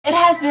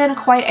has been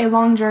quite a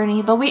long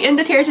journey, but we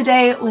ended here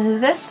today with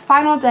this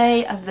final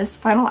day of this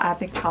final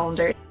advent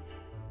calendar.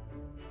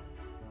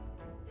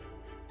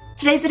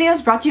 Today's video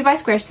is brought to you by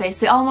Squarespace,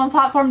 the all-in-one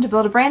platform to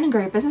build a brand and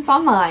grow your business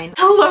online.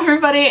 Hello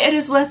everybody, it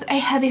is with a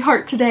heavy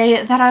heart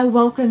today that I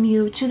welcome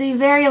you to the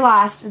very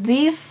last,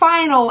 the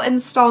final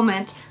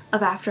installment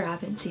of After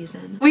Advent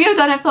season. We have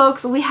done it,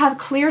 folks. We have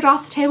cleared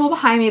off the table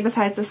behind me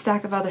besides a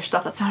stack of other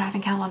stuff that's not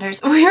advent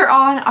calendars. We are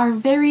on our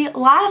very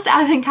last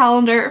advent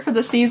calendar for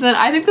the season.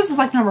 I think this is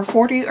like number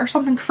 40 or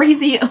something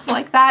crazy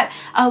like that.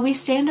 We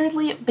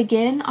standardly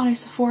begin on a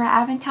Sephora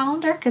advent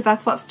calendar because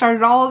that's what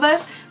started all of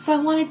this. So I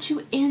wanted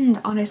to end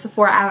on a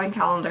Sephora advent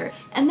calendar.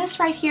 And this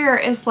right here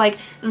is like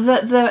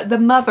the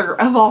mother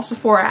of all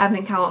Sephora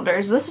advent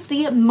calendars. This is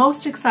the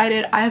most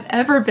excited I have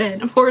ever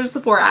been for a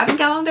Sephora advent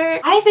calendar.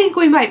 I think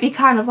we might be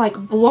kind of like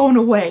blown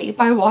away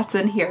by what's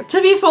in here. To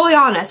be fully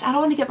honest, I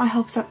don't want to get my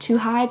hopes up too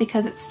high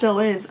because it still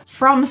is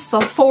from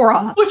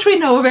Sephora, which we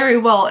know very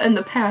well in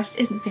the past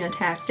isn't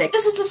fantastic.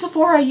 This is the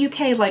Sephora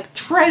UK like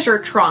treasure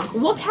trunk.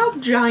 Look how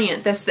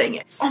giant this thing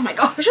is. Oh my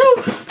gosh.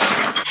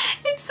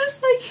 It's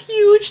this like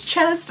huge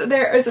chest.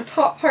 There is a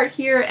top part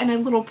here and a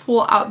little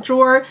pull out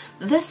drawer.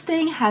 This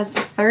thing has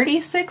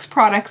 36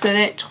 products in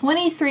it,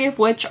 23 of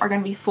which are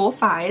going to be full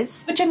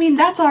size, which I mean,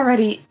 that's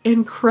already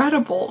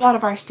incredible. A lot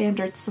of our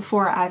standard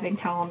Sephora advent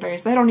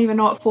calendars, they don't even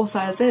know what full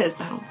size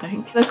is, I don't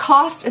think. The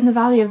cost and the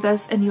value of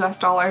this in US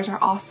dollars are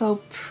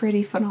also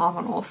pretty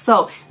phenomenal.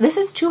 So this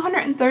is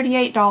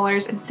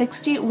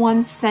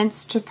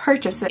 $238.61 to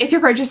purchase it if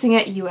you're purchasing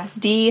it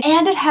USD,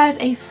 and it has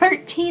a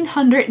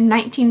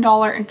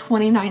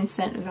 $1,319.29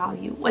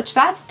 value, which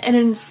that's an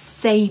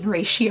insane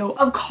ratio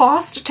of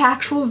cost to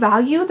actual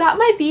value. That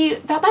might be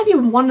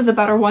one of the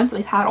better ones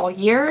we've had all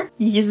year.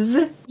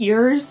 2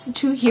 years,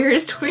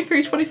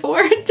 23,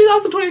 24,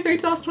 2023,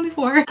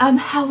 2024.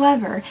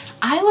 However,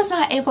 I was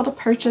not able to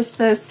purchase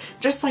this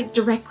just like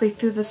directly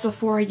through the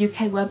Sephora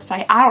UK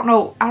website. I don't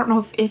know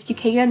if you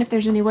can, if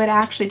there's any way to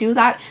actually do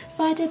that.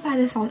 So I did buy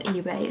this on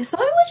eBay. So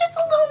it was just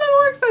a little bit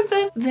more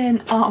expensive than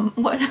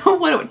what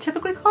it would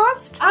typically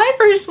cost. I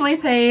personally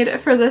paid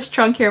for this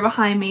trunk here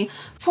behind me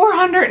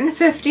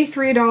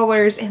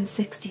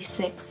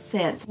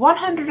 $453.66.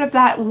 100 of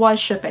that was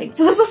shipping.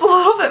 So this is a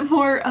little bit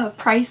more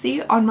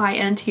pricey on my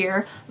end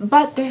here,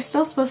 but there's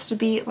still supposed to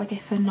be like a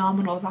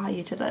phenomenal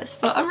value to this.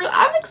 So I'm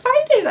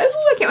excited.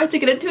 I can't wait to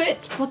get into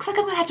it. Looks like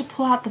I'm gonna have to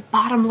pull out the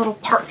bottom little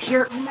part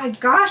here. Oh my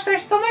gosh,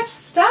 there's so much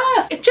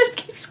stuff. It just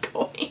keeps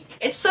going.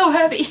 It's so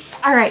heavy.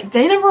 All right,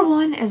 day number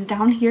 1 is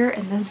down here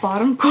in this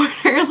bottom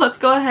corner. Let's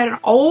go ahead and,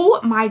 oh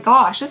my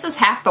gosh, this is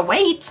half the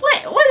weight.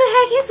 What the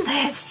heck is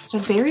this? It's a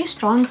very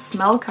strong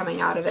smell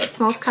coming out of it. It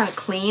smells kind of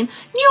clean.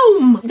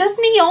 Neom! Does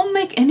Neom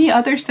make any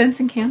other scents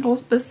and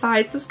candles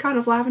besides this kind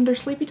of lavender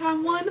sleepy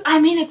time one?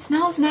 I mean, it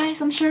smells nice.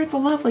 I'm sure it's a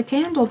lovely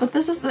candle, but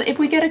this is if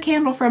we get a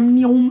candle from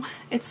Neom,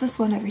 it's this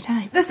one every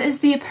time. This is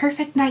the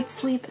Perfect Night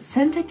Sleep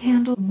Scented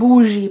Candle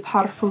Bougie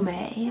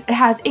Parfumé. It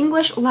has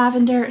English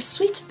lavender,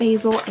 sweet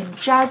basil, and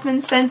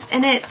jasmine scents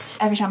in it.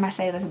 Every time I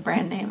say this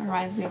brand name, it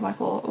reminds me of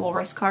like little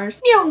race cars.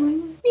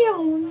 Neom,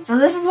 neom. So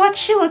this is what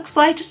she looks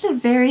like. Just a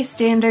very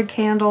standard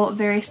candle,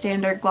 very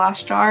standard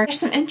glass jar. There's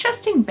some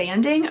interesting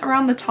banding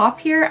around the top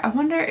here. I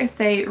wonder if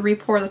they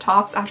re-pour the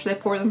tops after they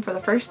pour them for the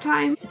first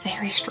time. It's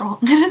very strong.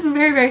 It is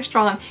very, very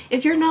strong.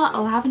 If you're not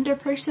a lavender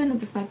person,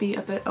 this might be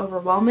a bit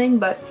overwhelming,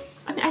 but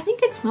I mean, I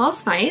think it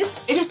smells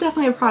nice. It is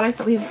definitely a product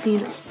that we have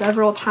seen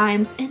several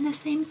times in the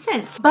same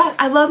scent. But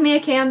I love me a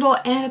candle,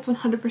 and it's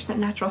 100%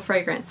 natural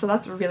fragrance, so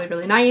that's really,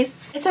 really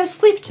nice. It says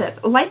sleep tip.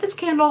 Light this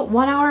candle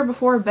 1 hour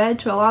before bed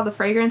to allow the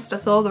fragrance to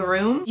fill the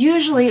room.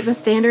 Usually the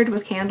standard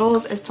with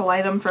candles is to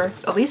light them for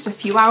at least a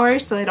few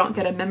hours so they don't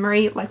get a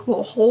memory like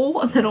little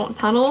hole and they don't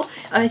tunnel.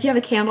 If you have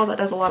a candle that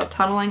does a lot of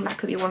tunneling, that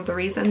could be one of the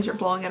reasons you're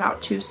blowing it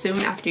out too soon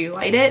after you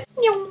light it.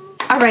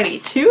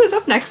 Alrighty, 2 is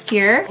up next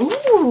here.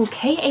 Ooh,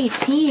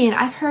 K18.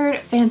 I've heard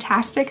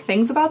fantastic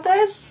things about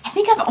this. I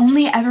think I've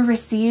only ever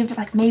received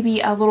like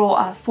maybe a little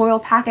foil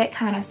packet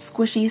kind of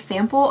squishy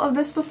sample of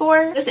this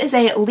before. This is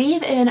a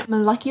leave-in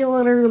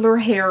molecular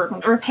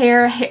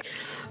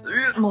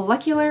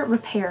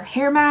repair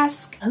hair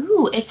mask.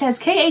 Ooh, it says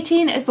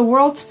K18 is the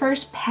world's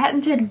first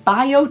patented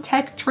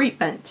biotech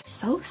treatment.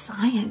 So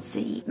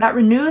sciencey. That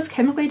renews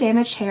chemically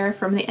damaged hair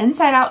from the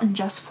inside out in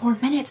just 4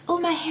 minutes. Oh,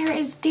 my hair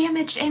is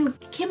damaged and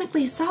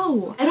chemically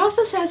so. It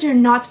also says you're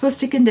not supposed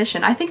to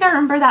condition. I think I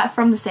remember that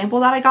from the sample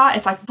that I got.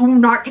 It's like, do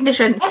not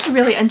condition. That's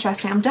really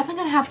interesting. I'm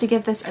definitely gonna have to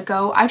give this a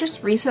go. I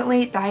just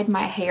recently dyed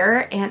my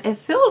hair and it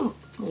feels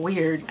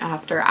weird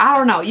after. I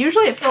don't know.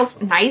 Usually it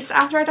feels nice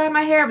after I dye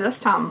my hair, but this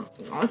time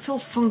it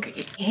feels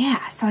funky.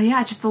 Yeah, so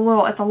yeah, just it's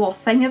a little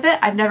thing of it.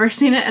 I've never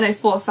seen it in a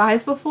full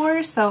size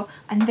before, so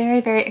I'm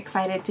very, very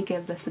excited to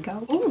give this a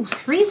go. Ooh,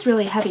 3 is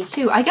really heavy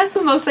too. I guess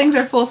when most things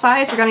are full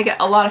size, we're gonna get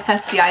a lot of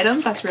hefty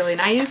items. That's really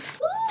nice.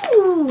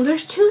 Ooh,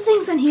 there's 2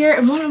 things in here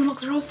and one of them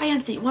looks real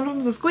fancy. One of them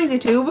is a squeezy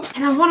tube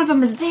and then one of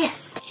them is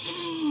this.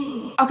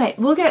 Okay,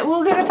 we're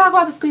gonna talk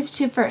about the squeeze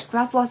tube first, because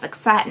that's less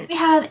exciting. We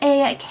have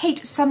a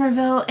Kate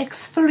Somerville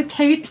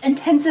Exfoliate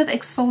Intensive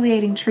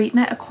Exfoliating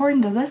Treatment.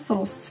 According to this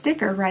little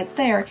sticker right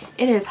there,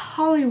 it is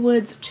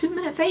Hollywood's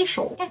 2-minute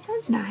facial. That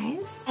sounds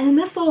nice. And then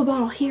this little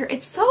bottle here,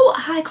 it's so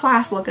high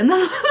class looking.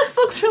 This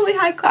looks really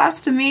high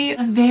class to me.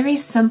 A very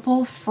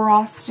simple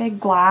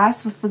frosted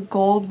glass with the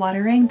gold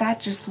lettering.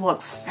 That just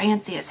looks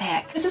fancy as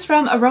heck. This is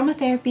from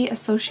Aromatherapy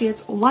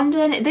Associates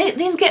London.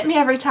 These get me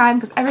every time,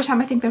 because every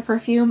time I think they're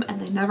perfume and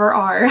they never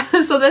are.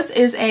 So this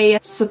is a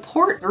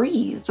Support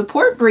Breathe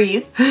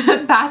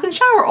bath and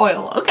shower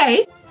oil.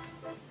 Okay.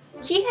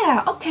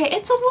 Yeah, okay,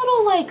 it's a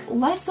little like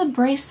less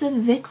abrasive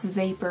Vicks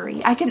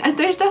Vapory.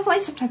 There's definitely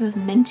some type of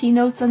minty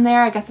notes in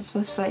there. I guess it's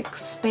supposed to like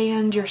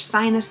expand your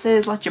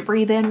sinuses, let you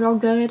breathe in real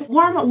good.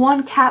 Warm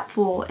 1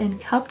 capful in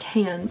cupped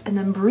hands and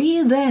then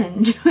breathe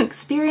in to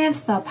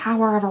experience the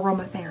power of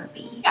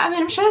aromatherapy. Yeah, I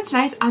mean, I'm sure that's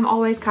nice. I'm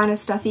always kind of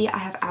stuffy. I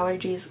have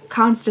allergies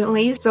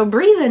constantly. So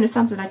breathe in is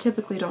something I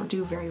typically don't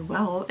do very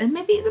well, and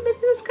maybe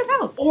this could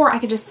help. Or I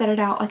could just set it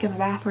out like in my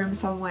bathroom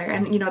somewhere,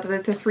 and you know,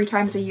 the 3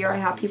 times a year I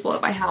have people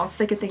at my house,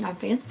 they could think I'm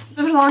fancy.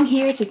 Moving along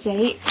here to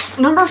date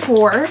number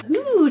 4.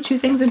 Ooh, 2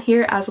 things in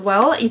here as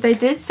well. They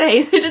did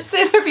say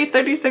there'd be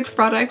 36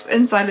 products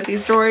inside of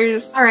these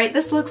drawers. All right,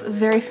 this looks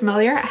very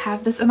familiar. I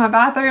have this in my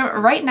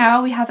bathroom right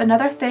now. We have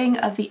another thing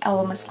of the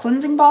Elemis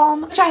Cleansing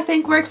Balm, which I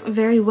think works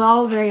very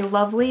well, very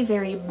lovely,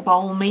 very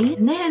balmy.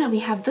 And then we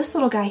have this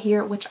little guy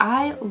here, which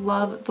I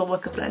love the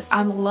look of this.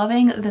 I'm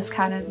loving this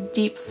kind of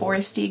deep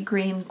foresty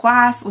green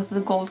glass with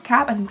the gold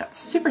cap. I think that's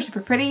super,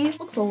 super pretty. It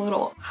looks a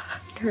little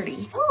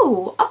dirty.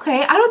 Oh,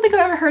 okay. I don't think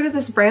I've ever heard of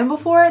this brand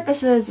before.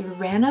 This is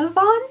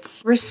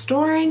Renovant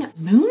Restoring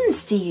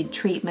Moonseed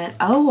Treatment.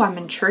 Oh, I'm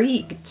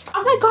intrigued.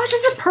 Oh my gosh,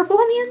 is it purple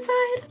on the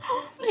inside?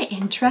 What an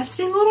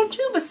interesting little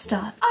tube of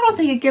stuff. I don't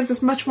think it gives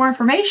us much more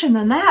information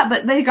than that,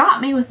 but they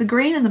got me with the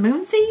green and the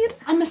moonseed.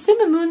 I'm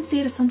assuming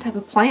moonseed is some type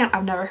of plant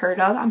I've never heard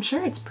of. I'm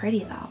sure it's pretty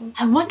though.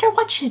 I wonder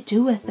what you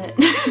do with it.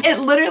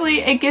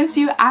 It gives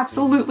you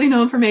absolutely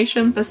no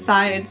information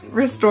besides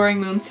restoring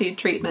moonseed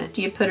treatment.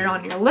 Do you put it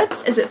on your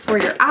lips? Is it for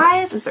your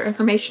eyes? Is there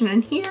information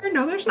in here?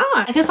 No, there's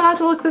not. I guess I'll have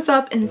to look this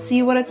up and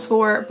see what it's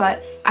for,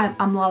 but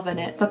I'm loving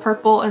it. The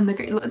purple and the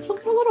green. It's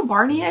looking a little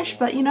Barney-ish,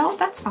 but you know,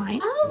 that's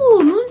fine.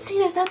 Oh,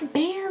 moonseed is a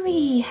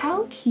berry.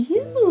 How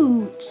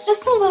cute.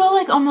 Just a little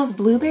like almost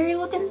blueberry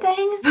looking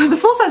thing. The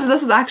full size of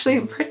this is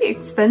actually pretty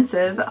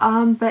expensive,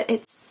 but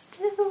it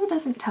still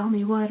doesn't tell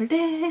me what it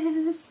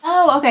is.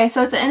 Oh, okay,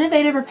 so it's an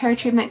innovative repair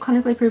treatment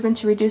clinically proven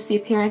to reduce the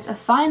appearance of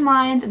fine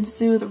lines and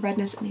soothe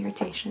redness and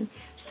irritation.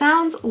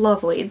 Sounds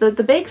lovely. The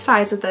big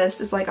size of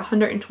this is like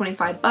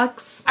 125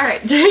 bucks. All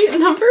right, date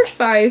number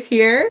 5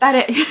 here.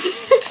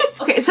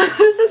 Okay, so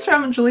this is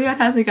from Juliet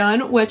Has a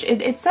Gun, which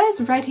it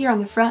says right here on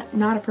the front,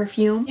 not a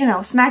perfume. You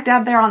know, smack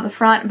dab there on the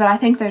front, but I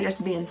think they're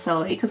just being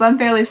silly because I'm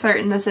fairly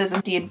certain this is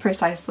indeed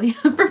precisely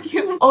a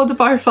perfume. Eau de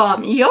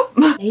Parfum, yup.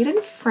 Made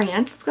in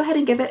France. Let's go ahead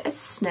and give it a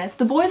sniff.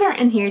 The boys aren't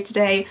in here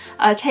today.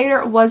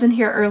 Tater was in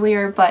here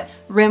earlier, but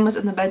Rim was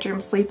in the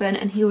bedroom sleeping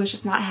and he was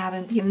just not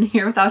having being in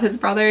here without his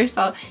brother,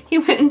 so he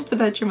went into the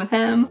bedroom with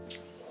him.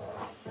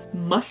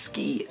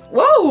 Musky.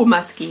 Whoa,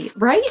 musky,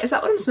 right? Is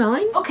that what I'm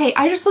smelling? Okay,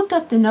 I just looked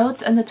up the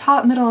notes and the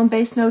top, middle, and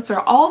base notes are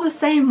all the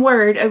same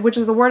word, which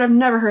is a word I've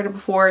never heard of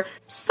before.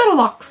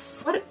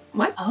 Cetilox.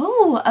 What?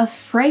 Oh, a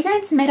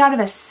fragrance made out of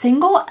a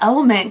single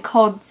element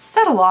called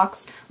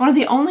Cetilox. One of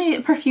the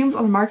only perfumes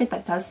on the market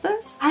that does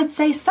this? I'd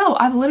say so.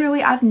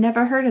 I've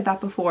never heard of that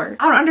before.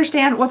 I don't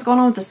understand what's going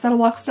on with the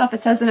Cetilox stuff.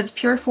 It says in its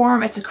pure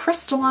form, it's a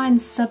crystalline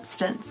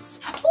substance.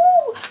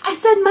 Ooh, I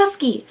said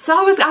musky, so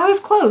I was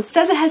close. It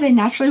says it has a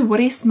naturally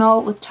woody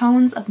smell with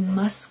tones of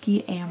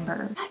musky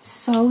amber. That's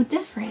so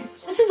different.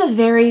 This is a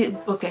very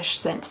bookish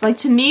scent. Like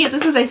to me,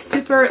 this is a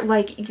super,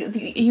 like,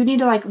 you need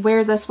to like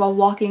wear this while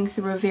walking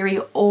through a very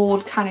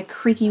old kind of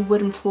creaky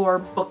wooden floor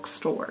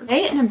bookstore.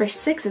 Date number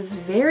 6 is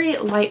very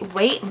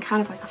lightweight and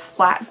kind of like a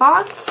flat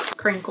box.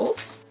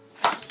 Crinkles.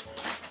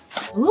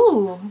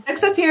 Ooh.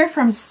 Next up here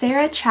from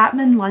Sarah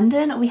Chapman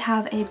London, we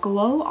have a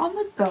Glow on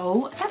the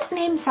Go. That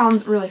name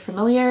sounds really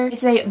familiar.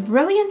 It's a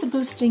brilliance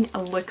boosting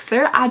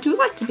elixir. I do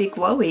like to be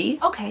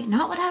glowy. Okay,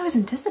 not what I was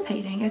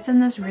anticipating. It's in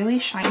this really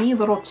shiny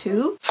little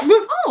tube.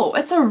 Oh,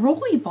 it's a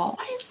rolly ball.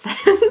 What is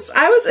this?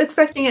 I was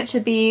expecting it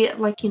to be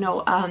like, you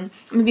know,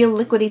 maybe a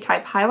liquidy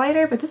type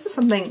highlighter, but this is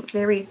something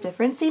very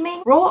different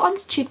seeming. Roll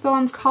onto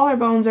cheekbones,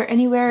 collarbones, or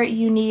anywhere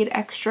you need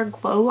extra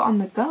glow on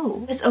the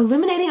go. This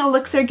illuminating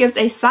elixir gives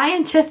a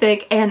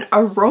scientific and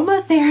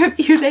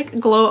aromatherapeutic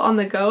glow on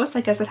the go, so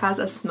I guess it has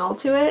a smell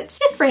to it.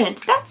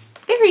 Different. That's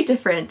very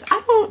different.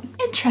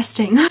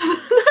 Interesting.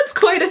 That's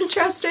quite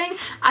interesting.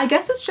 I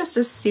guess it's just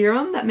a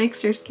serum that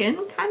makes your skin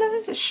kind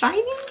of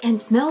shiny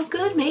and smells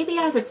good maybe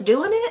as it's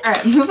doing it. All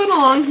right, moving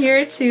along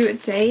here to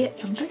day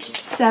number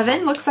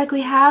 7. Looks like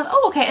we have,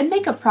 oh okay, a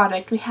makeup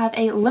product. We have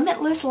a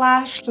Limitless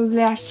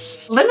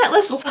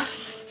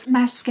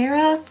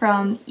Mascara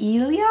from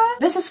Ilia.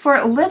 This is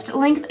for lift,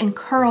 length, and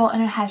curl,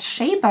 and it has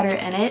shea butter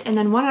in it. And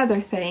then one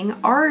other thing,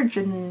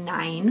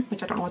 arginine,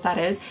 which I don't know what that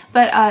is,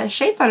 but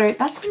shea butter,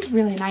 that sounds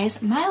really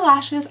nice. My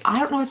lashes, I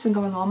don't know what's been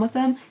going on with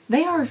them.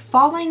 They are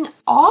falling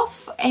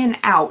off and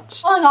out.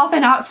 Falling off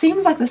and out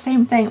seems like the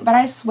same thing, but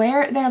I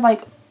swear they're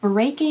like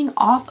breaking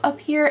off up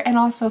here and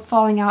also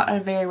falling out at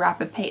a very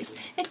rapid pace.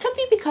 It could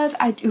be because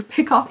I do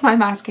pick off my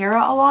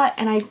mascara a lot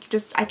and I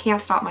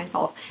can't stop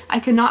myself.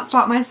 I cannot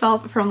stop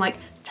myself from like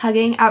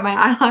tugging at my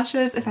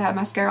eyelashes if I have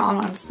mascara on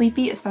when I'm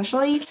sleepy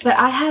especially. But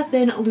I have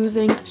been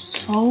losing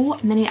so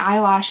many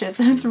eyelashes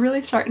and it's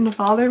really starting to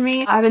bother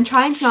me. I've been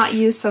trying to not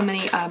use so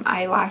many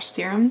eyelash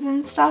serums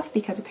and stuff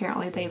because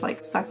apparently they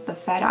like suck the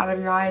fat out of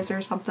your eyes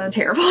or something.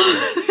 Terrible.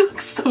 They look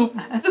so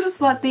bad. This is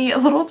what the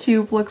little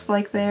tube looks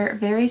like there.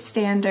 Very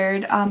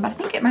standard, but I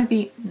think it might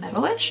be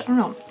metalish. I don't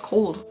know. It's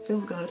cold.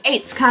 Feels good.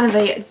 It's kind of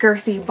a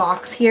girthy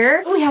box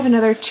here. We have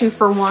another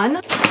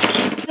 2-for-1.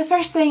 The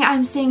first thing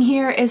I'm seeing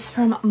here is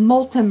from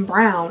Molten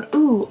Brown.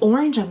 Ooh,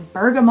 orange and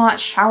bergamot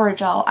shower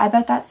gel. I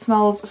bet that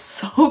smells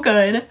so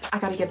good. I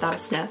gotta give that a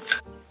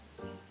sniff.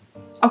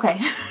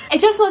 Okay,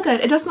 it does look good.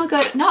 It does smell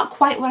good. Not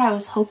quite what I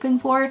was hoping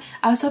for.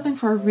 I was hoping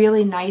for a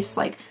really nice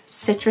like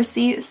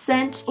citrusy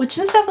scent, which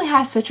this definitely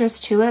has citrus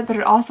to it, but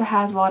it also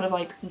has a lot of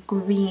like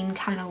green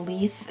kind of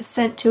leaf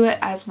scent to it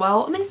as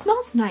well. I mean, it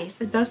smells nice.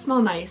 It does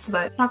smell nice,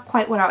 but not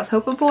quite what I was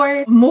hoping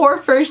for. More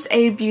First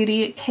Aid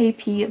Beauty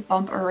KP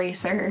Bump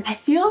Eraser. I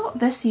feel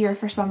this year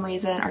for some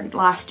reason, or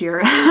last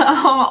year,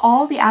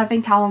 all the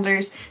advent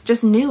calendars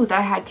just knew that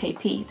I had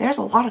KP. There's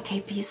a lot of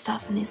KP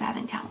stuff in these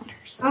advent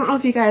calendars. I don't know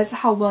if you guys,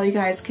 how well you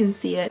guys can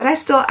see it, but I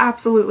still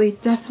absolutely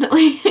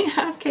definitely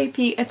have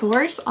KP. It's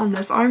worse on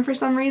this arm for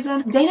some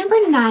reason. Day number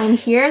 9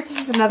 here.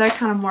 This is another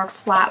kind of more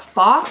flat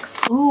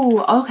box. Ooh,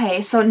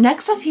 okay. So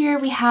next up here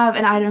we have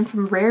an item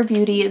from Rare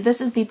Beauty.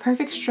 This is the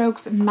Perfect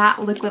Strokes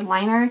Matte Liquid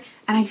Liner.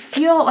 And I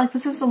feel like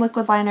this is the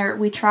liquid liner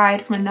we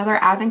tried from another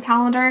advent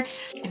calendar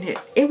and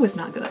it was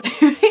not good.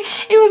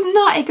 It was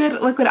not a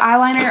good liquid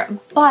eyeliner,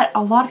 but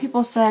a lot of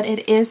people said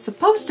it is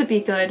supposed to be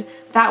good.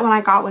 That one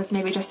I got was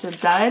maybe just a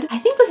dud. I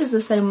think this is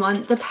the same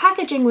one. The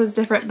packaging was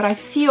different, but I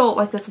feel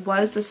like this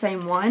was the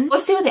same one.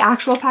 Let's see what the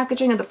actual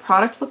packaging of the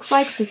product looks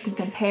like so we can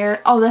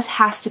compare. Oh, this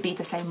has to be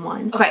the same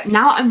one. Okay,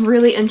 now I'm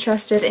really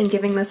interested in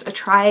giving this a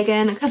try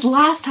again because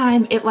last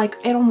time it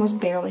almost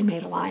barely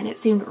made a line. It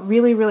seemed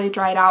really, really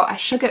dried out. I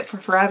shook it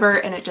for forever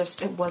and it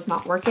was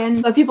not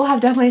working. But people have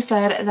definitely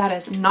said that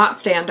is not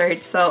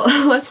standard, so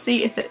let's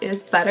see if it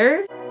is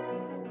better.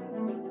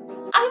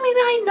 I mean,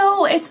 I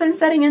know it's been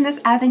sitting in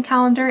this advent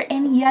calendar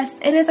and yes,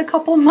 it is a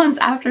couple months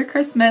after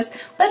Christmas,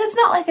 but it's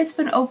not like it's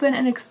been open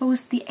and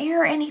exposed to the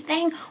air or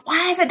anything.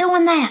 Why is it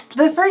doing that?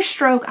 The first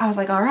stroke, I was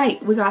like, all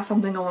right, we got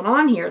something going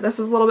on here. This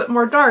is a little bit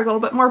more dark, a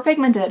little bit more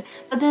pigmented.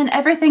 But then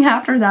everything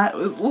after that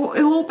was a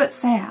little bit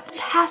sad. This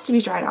has to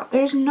be dried out.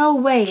 There's no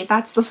way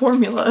that's the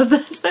formula of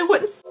this. They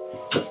wouldn't...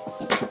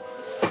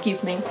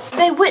 Excuse me.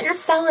 They wouldn't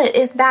sell it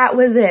if that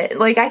was it.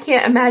 Like, I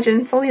can't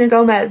imagine Selena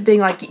Gomez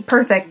being like,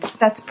 perfect.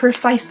 That's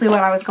precisely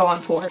what I was going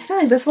for. I feel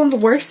like this one's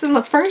worse than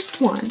the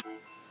first one.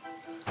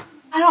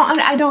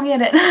 I don't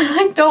get it.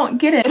 I don't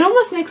get it. It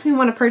almost makes me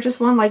want to purchase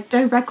one like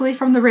directly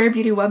from the Rare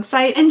Beauty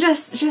website and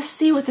just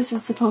see what this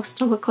is supposed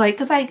to look like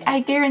because I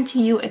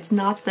guarantee you it's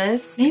not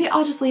this. Maybe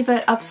I'll just leave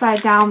it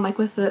upside down like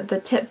with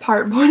the tip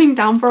part pointing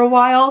down for a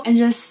while and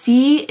just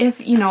see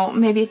if, you know,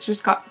 maybe it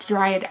just got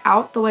dried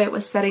out the way it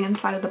was setting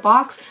inside of the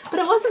box, but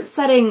it wasn't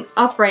setting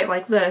upright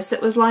like this.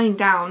 It was lying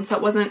down, so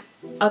it wasn't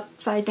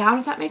upside down,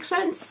 if that makes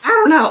sense. I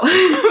don't know.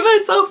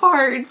 But so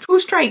far, 2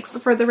 strikes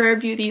for the Rare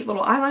Beauty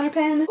little eyeliner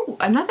pen. Ooh,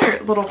 another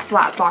little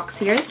flat box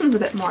here. This one's a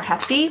bit more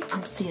hefty.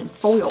 I'm seeing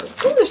foil.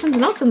 Ooh, there's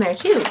something else in there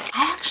too.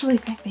 I actually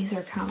think these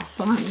are kind of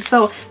fun.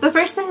 So the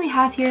first thing we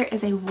have here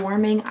is a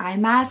warming eye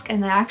mask,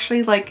 and they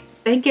actually like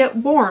they get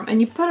warm and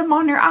you put them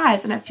on your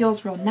eyes and it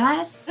feels real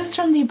nice. This is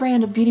from the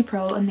brand Beauty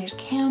Pro and there's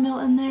chamomile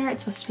in there.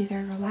 It's supposed to be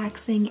very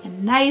relaxing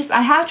and nice.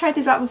 I have tried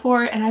these out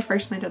before and I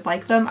personally did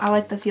like them. I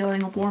like the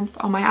feeling of warmth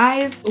on my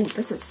eyes. Oh,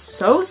 this is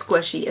so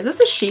squishy. Is this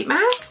a sheet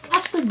mask?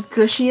 That's the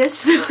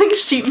gushiest feeling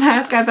sheet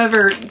mask I've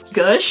ever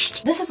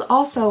gushed. This is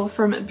also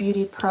from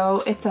Beauty Pro.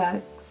 It's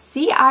a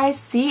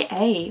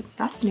CICA,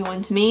 that's a new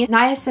one to me.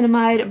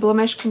 Niacinamide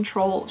Blemish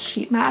Control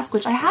Sheet Mask,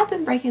 which I have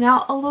been breaking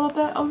out a little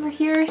bit over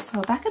here,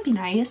 so that could be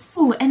nice.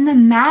 Ooh, and the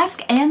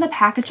mask and the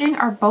packaging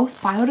are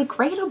both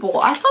biodegradable.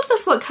 I thought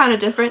this looked kind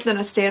of different than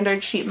a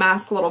standard sheet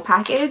mask little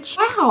package.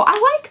 Wow,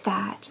 I like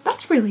that.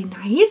 That's really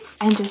nice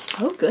and just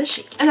so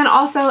gushy. And then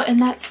also in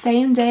that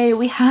same day,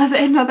 we have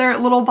another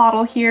little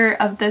bottle here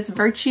of this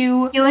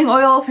Virtue Healing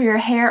Oil for your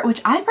hair,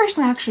 which I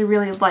personally actually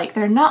really like.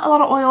 There are not a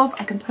lot of oils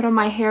I can put on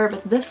my hair,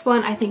 but this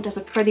one I think think does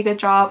a pretty good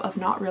job of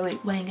not really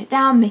weighing it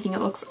down, making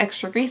it look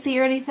extra greasy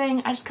or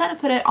anything. I just kind of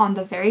put it on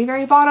the very,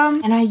 very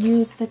bottom, and I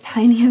use the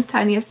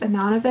tiniest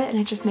amount of it, and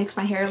it just makes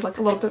my hair look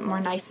a little bit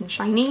more nice and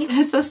shiny.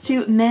 It's supposed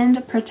to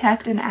mend,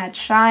 protect, and add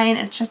shine.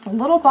 It's just a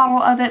little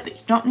bottle of it, but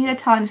you don't need a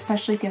ton,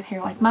 especially if you have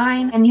hair like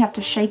mine, and you have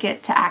to shake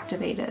it to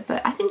activate it.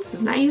 But I think this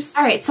is nice.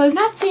 All right, so I've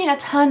not seen a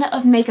ton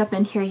of makeup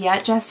in here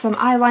yet, just some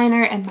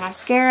eyeliner and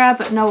mascara,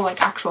 but no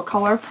like actual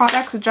color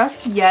products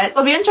just yet.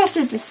 I'll be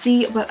interested to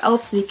see what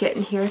else we get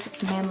in here, if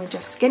it's mainly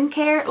just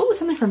skincare. Oh,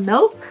 something from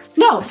Milk?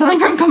 No, something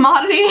from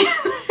Commodity.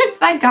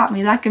 That got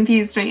me, that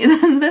confused me.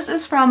 And then this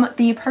is from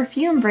the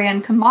perfume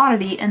brand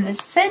Commodity and the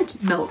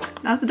scent Milk.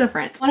 That's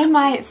different. One of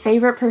my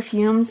favorite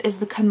perfumes is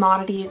the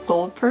Commodity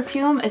Gold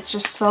perfume. It's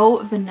just so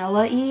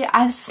vanilla-y.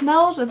 I've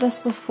smelled this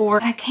before,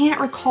 but I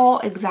can't recall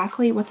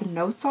exactly what the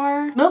notes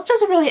are. Milk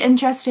does a really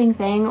interesting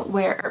thing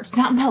where, it's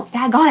not Milk,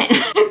 daggone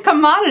it.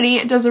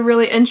 Commodity does a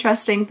really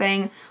interesting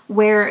thing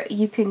where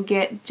you can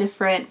get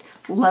different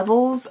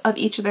levels of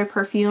each of their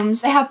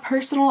perfumes. They have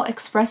personal,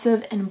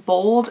 expressive, and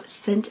bold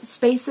scent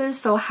spaces,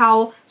 so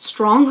how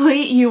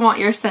strongly you want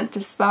your scent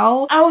to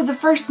smell. Oh, the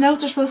first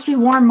notes are supposed to be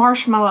warm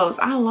marshmallows.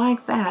 I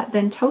like that.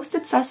 Then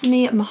toasted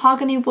sesame,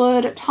 mahogany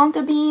wood,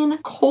 tonka bean,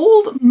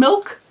 cold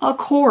milk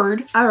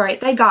accord. All right,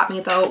 they got me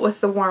though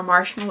with the warm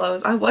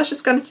marshmallows. I was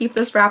just gonna keep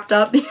this wrapped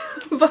up,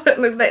 but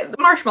the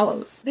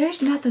marshmallows.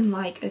 There's nothing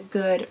like a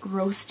good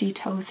roasty,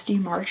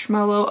 toasty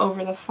marshmallow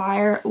over the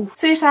fire. Ooh.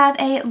 So you just have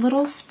a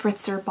little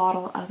spritzer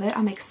bottle of it.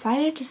 I'm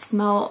excited to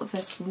smell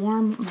this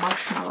warm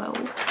marshmallow.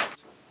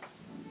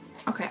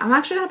 Okay, I'm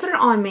actually gonna put it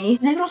on me.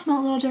 Maybe it'll smell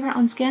a little different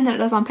on skin than it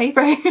does on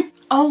paper.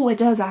 Oh, it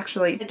does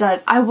actually. It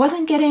does. I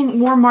wasn't getting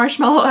warm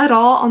marshmallow at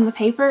all on the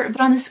paper,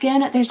 but on the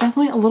skin, there's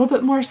definitely a little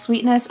bit more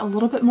sweetness, a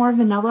little bit more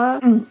vanilla.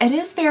 It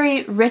is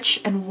very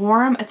rich and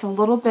warm. It's a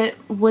little bit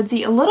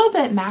woodsy, a little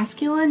bit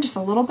masculine, just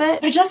a little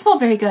bit. But it does smell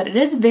very good. It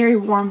is very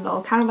warm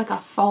though, kind of like a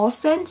fall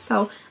scent,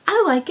 so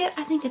I like it.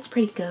 I think it's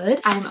pretty good.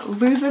 I'm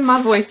losing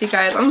my voice, you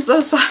guys. I'm so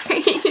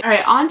sorry. All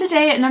right, on to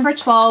day at number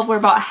 12. We're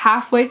about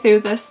halfway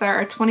through this. There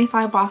are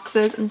 25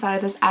 boxes inside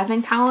of this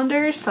advent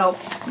calendar, so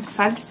I'm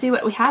excited to see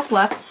what we have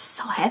left. It's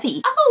so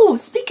heavy. Oh,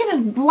 speaking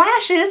of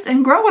lashes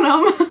and growing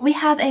them, we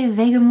have a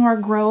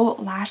Vegamore Grow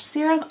Lash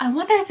Serum. I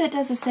wonder if it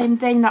does the same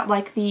thing that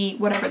like the,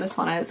 whatever this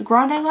one is,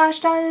 Grande Lash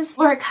does,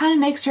 where it kind of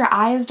makes your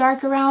eyes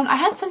dark around. I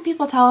had some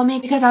people telling me,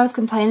 because I was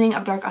complaining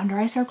of dark under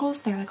eye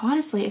circles, they're like,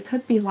 honestly, it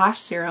could be lash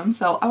serum,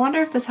 so I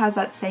wonder if this has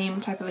that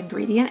same type of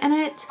ingredient in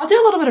it. I'll do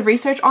a little bit of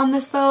research on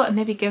this though and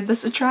maybe give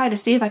this a try to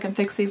see if I can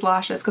fix these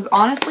lashes, because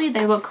honestly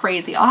they look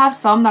crazy. I'll have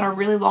some that are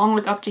really long,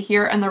 like up to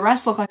here, and the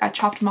rest look like I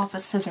chopped them off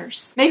with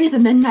scissors. Maybe the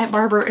midnight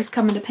barber is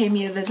coming to pay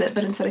me a visit,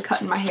 but instead of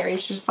cutting my hair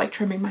he's just like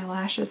trimming my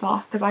lashes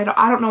off, because I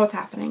don't know what's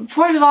happening.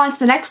 Before we move on to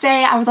the next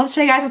day, I would love to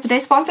show you guys what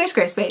today's sponsor,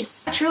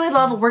 Squarespace. I truly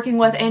love working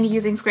with and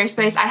using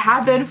Squarespace. I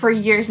have been for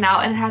years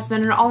now, and it has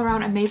been an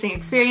all-around amazing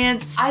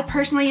experience. I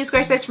personally use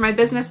Squarespace for my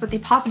business, but the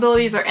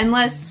possibilities are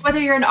endless. Whether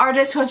you're an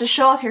artist who wants to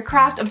show off your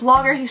craft, a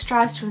blogger who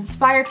strives to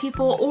inspire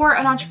people, or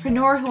an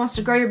entrepreneur who wants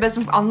to grow your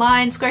business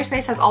online,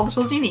 Squarespace has all the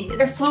tools you need.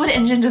 Their Fluid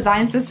Engine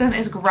design system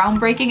is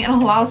groundbreaking and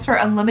allows for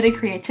unlimited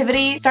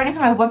creativity. Starting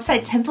from my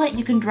website template,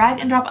 you can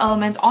drag and drop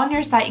elements on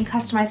your site and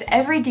customize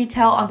every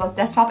detail on both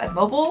desktop and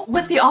mobile.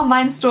 With the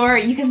online store,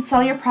 you can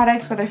sell your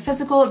products whether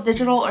physical,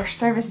 digital, or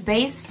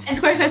service-based, and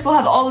Squarespace will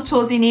have all the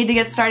tools you need to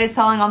get started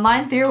selling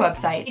online through your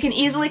website. You can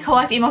easily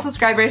collect email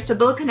subscribers to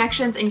build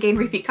connections and gain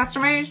repeat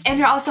customers, and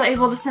you're also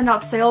able to send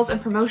out sales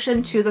and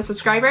promotion to the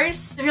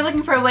subscribers. If you're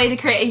looking for a way to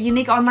create a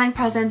unique online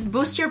presence,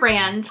 boost your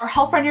brand, or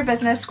help run your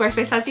business,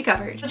 Squarespace has you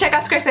covered. So check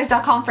out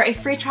squarespace.com for a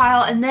free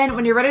trial, and then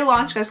when you're ready to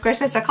launch, go to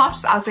squarespace.com,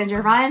 just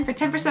Alexandria Ryan, for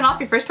 10% off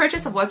your first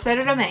purchase of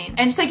website or domain.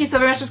 And just thank you so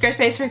very much to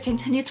Squarespace for your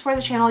continued support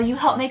of the channel. You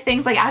help make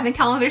things like advent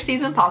calendar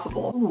season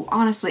possible. Ooh,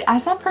 honestly,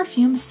 as that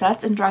perfume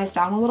sets and dries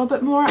down a little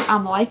bit more,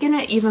 I'm liking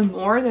it even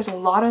more. There's a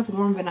lot of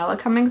warm vanilla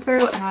coming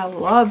through, and I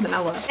love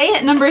vanilla. Day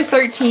at number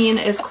 13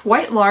 is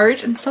quite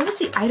large, and so is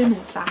the item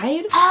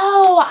inside.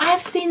 Oh,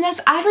 I've seen this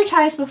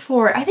advertised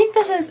before. I think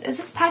this is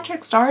this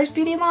Patrick Starr's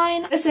beauty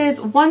line? This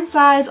is One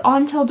Size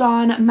On Till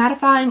Dawn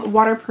Mattifying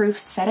Waterproof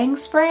Setting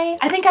Spray.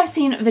 I think I've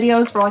seen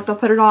videos where like they'll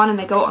put it on and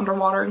they go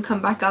underwater and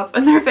come back up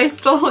and their face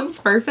still looks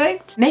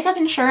perfect. Makeup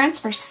insurance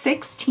for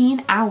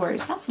 16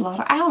 hours. That's a lot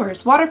of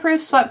hours.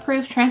 Waterproof,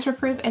 sweat-proof,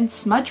 transfer-proof, and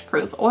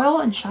smudge-proof. Oil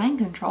and shine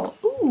control.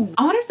 Ooh.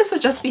 I wonder if this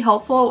would just be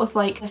helpful with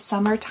like the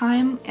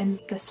summertime and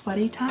the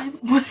sweaty time.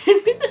 When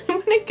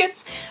it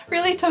gets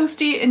really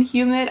toasty and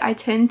humid, I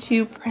tend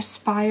to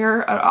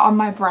perspire on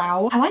my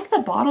brow. I like the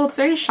bottle. It's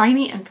very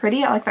shiny and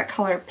pretty. I like that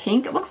color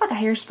pink. It looks like a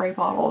hairspray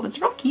bottle. It's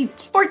real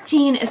cute.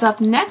 14 is up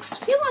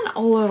next. Feeling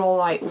a little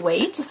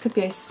lightweight. This could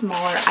be a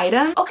smaller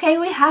item. Okay,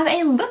 we have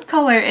a lip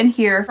color in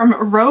here from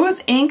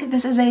Rose Ink.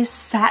 This is a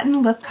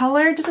satin lip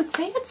color. Does it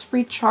say it's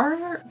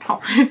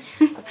rechargeable?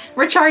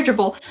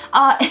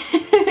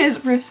 It is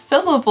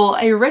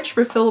refillable, a rich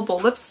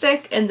refillable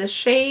lipstick in the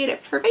shade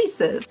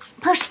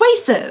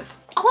Persuasive.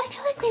 Oh, I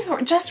feel like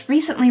we've just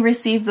recently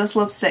received this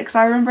lipstick, so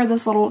I remember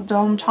this little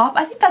dome top.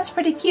 I think that's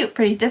pretty cute,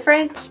 pretty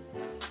different.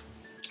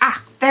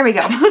 Ah, there we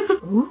go.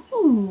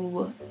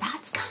 Ooh,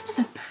 that's kind of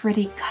a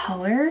pretty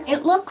color.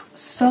 It looks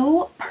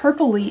so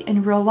purpley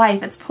in real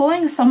life. It's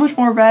pulling so much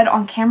more red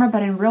on camera,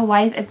 but in real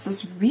life, it's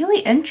this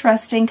really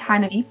interesting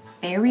kind of deep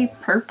berry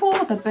purple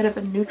with a bit of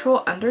a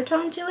neutral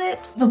undertone to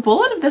it. The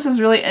bullet of this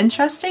is really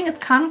interesting. It's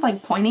kind of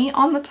like pointy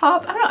on the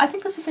top. I don't know, I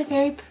think this is a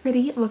very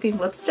pretty looking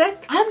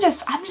lipstick. I'm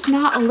just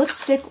not a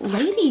lipstick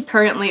lady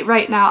currently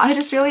right now. I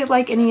just really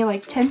like any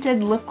like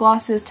tinted lip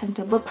glosses,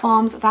 tinted lip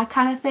balms, that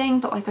kind of thing,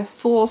 but like a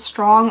full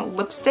strong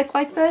lipstick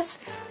like this,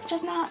 it's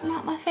just not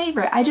my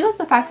favorite. I do like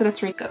the fact that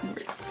it's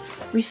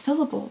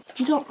refillable.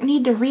 You don't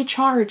need to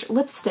recharge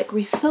lipstick,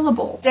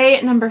 refillable.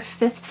 Day number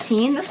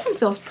 15. This one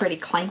feels pretty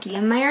clanky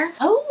in there.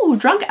 Oh,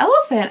 Drunk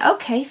Elephant.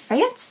 Okay,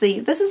 fancy.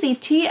 This is the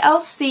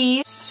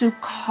TLC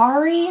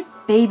Sukari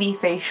Baby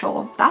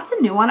Facial. That's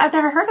a new one. I've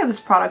never heard of this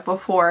product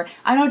before.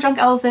 I know Drunk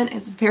Elephant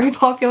is very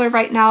popular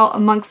right now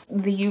amongst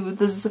the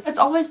youths. It's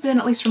always been,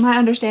 at least from my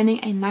understanding,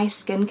 a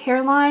nice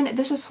skincare line.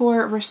 This is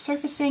for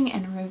resurfacing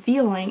and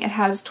revealing. It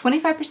has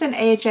 25%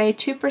 AHA,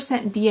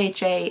 2%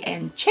 BHA,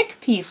 and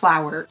chickpea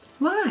flour.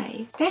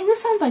 Why? Dang,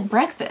 this sounds like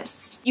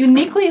breakfast.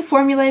 Uniquely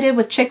formulated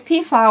with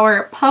chickpea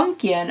flour,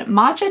 pumpkin,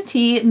 matcha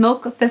tea,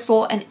 milk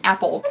thistle, and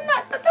apple. And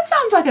that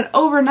sounds like an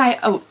overnight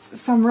oats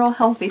some real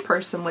healthy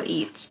person would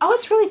eat. Oh,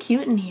 it's really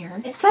cute in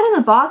here. It said in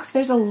the box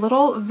there's a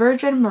little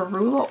virgin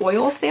marula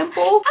oil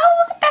sample.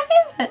 Oh, look at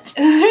that!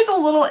 There's a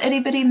little itty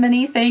bitty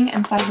mini thing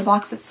inside the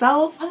box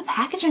itself. Oh, the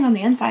packaging on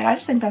the inside, I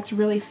just think that's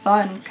really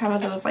fun. Kind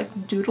of those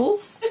like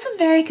doodles. This is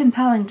very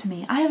compelling to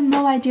me. I have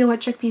no idea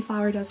what chickpea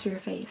flour does for your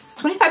face.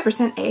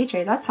 25%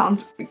 AHA, that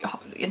sounds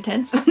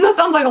intense. That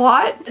sounds like a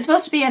lot. It's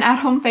supposed to be an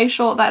at-home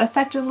facial that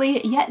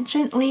effectively yet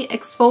gently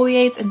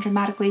exfoliates and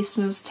dramatically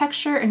smooths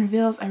texture and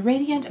reveals a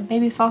radiant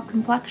baby soft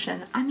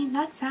complexion. I mean,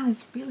 that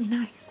sounds really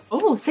nice.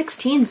 Oh,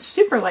 16,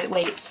 super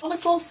lightweight. Oh,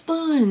 it's a little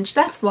sponge.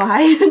 That's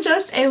why.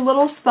 Just a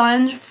little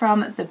sponge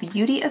from the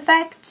Beauty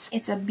Effect.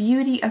 It's a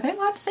beauty, are they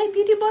allowed to say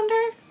beauty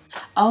blender?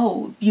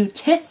 Oh,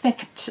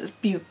 Beautific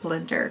Beauty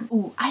Blender.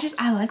 Ooh,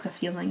 I like the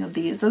feeling of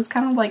these. Those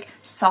kind of like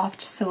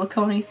soft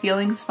silicone-y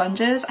feeling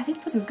sponges. I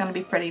think this is gonna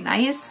be pretty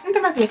nice. I think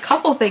there might be a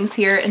couple things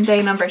here in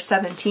day number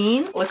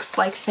 17. Looks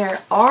like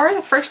there are.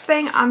 The first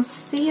thing I'm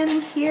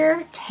seeing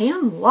here,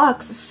 Tan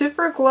Luxe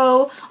Super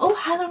Glow. Oh,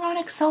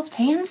 Hyaluronic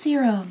Self-Tan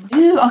Serum.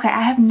 Ooh, okay,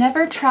 I have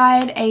never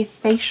tried a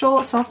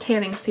facial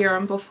self-tanning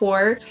serum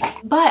before,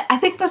 but I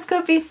think this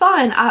could be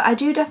fun. I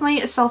do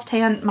definitely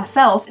self-tan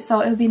myself,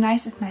 so it would be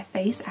nice if my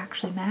face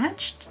actually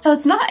matched. So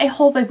it's not a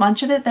whole big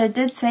bunch of it, but it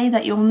did say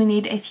that you only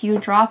need a few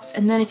drops,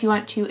 and then if you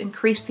want to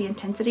increase the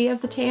intensity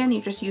of the tan,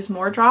 you just use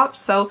more drops.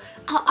 So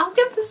I'll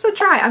give this a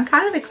try. I'm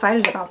kind of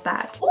excited about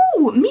that.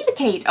 Ooh,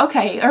 Medicate.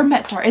 Okay, or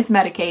sorry, it's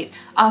Medicate.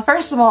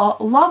 First of all,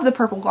 love the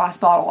purple glass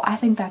bottle. I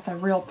think that's a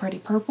real pretty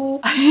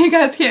purple. You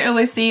guys can't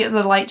really see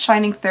the light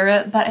shining through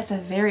it, but it's a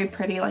very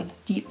pretty like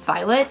deep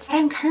violet.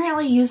 I'm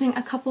currently using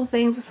a couple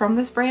things from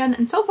this brand,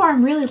 and so far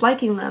I'm really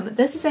liking them.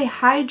 This is a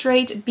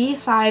Hydrate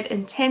B5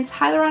 Intense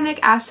Hyaluronic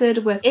Acid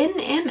with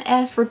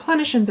NMF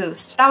Replenish and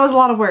Boost. That was a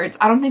lot of words.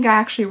 I don't think I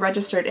actually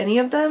registered any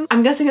of them.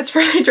 I'm guessing it's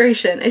for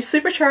hydration. A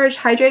supercharged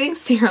hydrating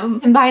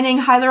serum combining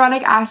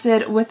hyaluronic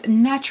acid with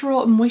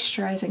natural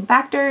moisturizing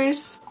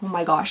factors. Oh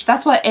my gosh,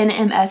 that's what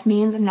NMF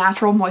means,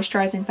 natural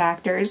moisturizing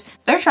factors.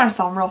 They're trying to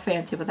sound real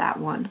fancy with that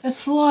one. To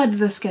flood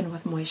the skin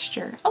with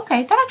moisture.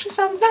 Okay, that actually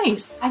sounds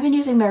nice. I've been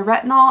using their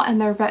retinol and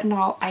their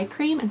retinol eye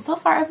cream, and so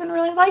far I've been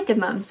really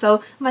liking them, so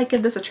I might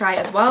give this a try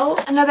as well.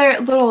 Another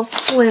little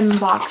slim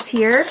box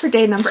here for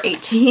day number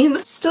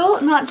 18.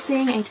 Still not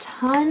seeing a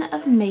ton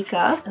of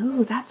makeup.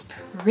 Ooh, that's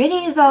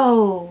pretty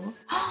though.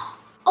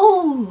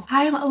 Oh,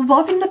 I'm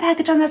loving the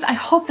package on this. I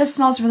hope this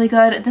smells really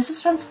good. This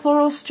is from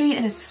Floral Street.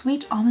 It is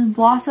Sweet Almond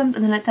Blossoms,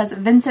 and then it says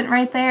Vincent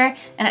right there,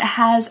 and it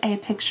has a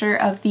picture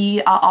of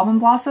the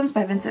Almond Blossoms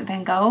by Vincent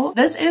van Gogh.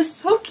 This is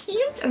so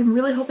cute. I'm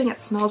really hoping it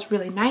smells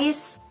really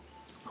nice.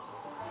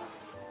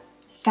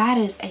 That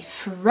is a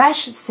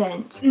fresh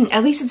scent.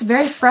 At least it's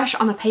very fresh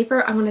on the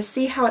paper. I'm gonna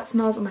see how it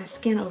smells on my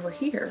skin over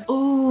here.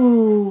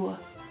 Ooh.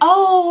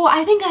 Oh,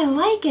 I think I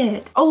like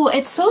it. Oh,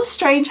 it's so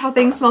strange how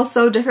things smell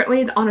so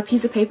differently on a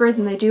piece of paper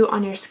than they do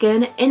on your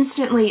skin.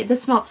 Instantly,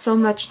 this smelled so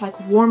much like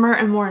warmer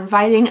and more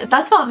inviting.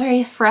 That smelled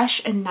very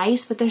fresh and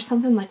nice, but there's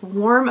something like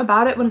warm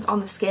about it when it's on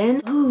the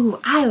skin. Ooh,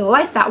 I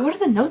like that. What are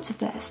the notes of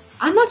this?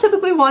 I'm not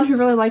typically one who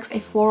really likes a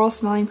floral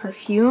smelling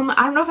perfume.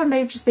 I don't know if I'm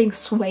maybe just being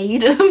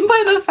swayed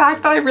by the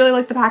fact that I really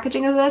like the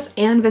packaging of this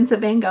and Vincent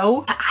van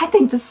Gogh. I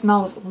think this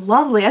smells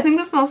lovely. I think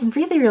this smells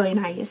really, really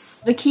nice.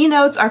 The key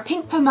notes are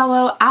pink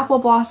pomelo, apple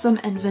blossom,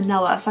 and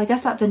vanilla. So I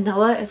guess that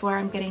vanilla is where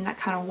I'm getting that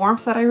kind of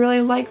warmth that I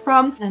really like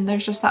from. And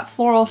there's just that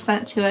floral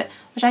scent to it,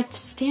 which I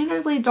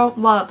standardly don't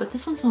love, but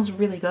this one smells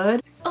really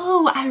good.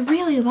 Oh, I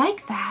really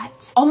like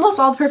that. Almost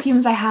all the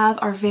perfumes I have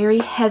are very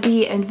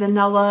heavy and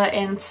vanilla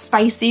and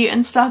spicy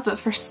and stuff, but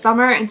for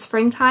summer and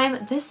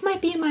springtime, this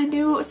might be my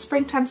new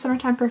springtime,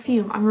 summertime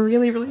perfume. I'm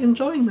really, really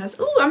enjoying this.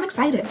 Ooh, I'm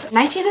excited.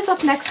 19 is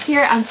up next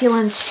here. I'm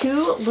feeling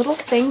two little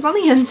things on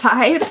the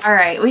inside. All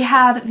right, we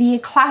have the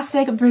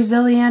classic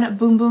Brazilian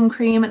Boom Boom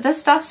Cream.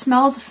 This stuff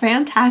smells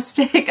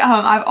fantastic.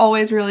 I've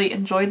always really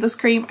enjoyed this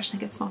cream. I just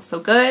think it smells so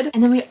good.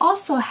 And then we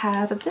also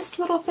have this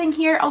little thing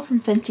here, from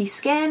Fenty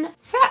Skin,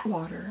 Fat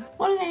Water.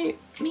 What do they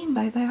mean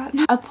by that?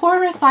 A pore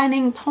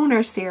refining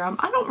toner serum.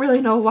 I don't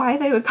really know why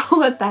they would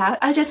call it that.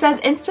 It just says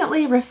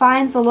instantly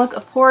refines the look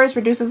of pores,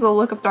 reduces the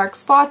look of dark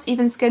spots,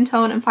 even skin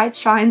tone, and fights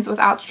shines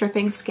without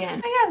stripping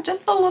skin. Oh yeah,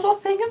 just a little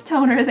thing of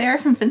toner there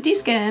from Fenty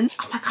Skin.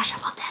 Oh my gosh,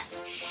 I love this.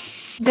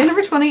 Day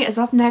number 20 is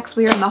up next.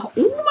 We are in the, oh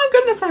my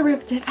goodness, I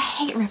ripped it. I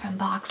hate ripping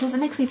boxes.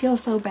 It makes me feel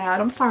so bad.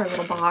 I'm sorry,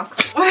 little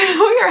box. We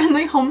are in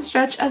the home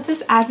stretch of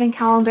this advent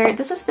calendar.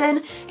 This has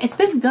been, it's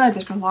been good.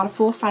 There's been a lot of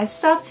full-size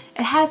stuff.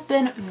 It has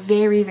been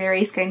very,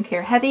 very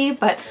skincare heavy,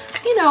 but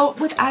you know,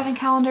 with advent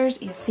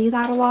calendars, you see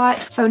that a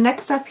lot. So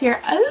next up here,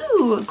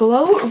 oh,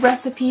 Glow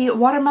Recipe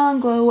Watermelon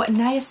Glow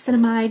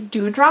Niacinamide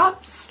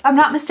Dewdrops. If I'm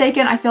not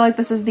mistaken, I feel like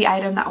this is the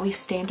item that we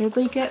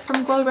standardly get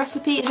from Glow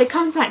Recipe. It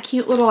comes in that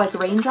cute little like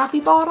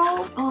raindroppy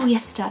bottle. Oh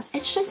yes, it does.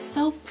 It's just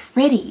so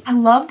pretty. I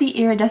love the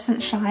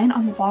iridescent shine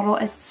on the bottle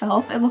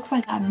itself. It looks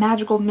like a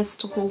magical,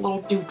 mystical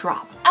little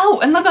dewdrop.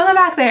 Oh, and look on the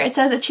back there. It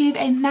says achieve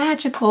a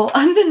magical,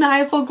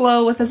 undeniable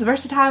glow with this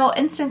versatile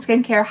instant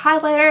skincare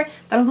highlighter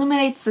that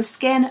illuminates the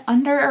skin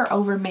under or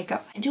over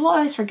makeup. I do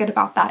always forget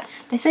about that.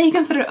 They say you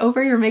can put it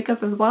over your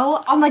makeup as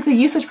well. On like the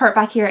usage part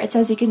back here, it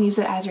says you can use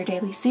it as your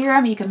daily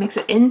serum. You can mix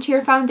it into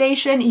your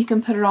foundation. You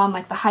can put it on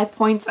like the high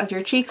points of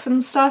your cheeks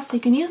and stuff. So you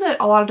can use it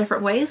a lot of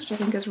different ways, which I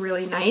think is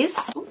really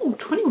nice. Ooh,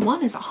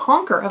 21 is a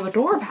honker of a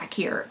door back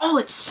here. Oh,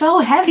 it's so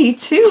heavy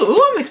too.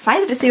 Ooh, I'm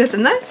excited to see what's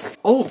in this.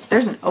 Oh,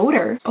 there's an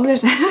odor. Oh,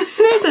 there's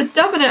there's a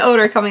definite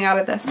odor coming out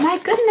of this. My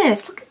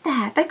goodness, look at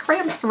that. They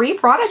crammed 3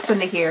 products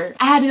into here.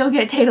 I had to go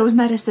get Tato's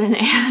medicine,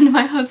 and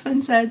my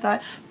husband said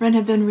that Ren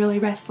had been really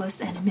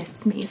restless and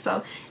missed me.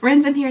 So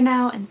Ren's in here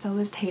now, and so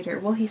is Tater.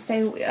 Will he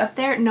stay up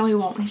there? No, he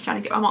won't. He's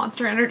trying to get my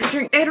Monster Energy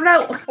drink. Tater,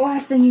 no! The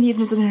last thing you need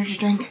is an energy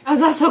drink. I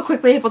was also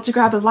quickly able to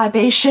grab a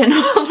libation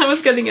while I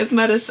was getting his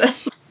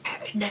medicine.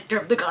 Nectar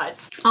of the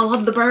gods. I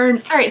love the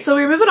burn. Alright, so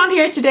we're moving on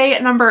here today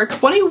at number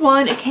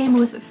 21. It came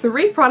with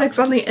 3 products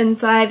on the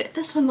inside.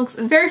 This one looks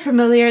very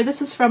familiar.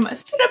 This is from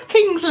Philip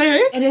Kingsley.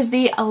 It is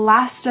the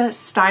Elasta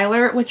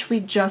Styler, which we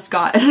just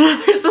got in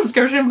another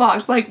subscription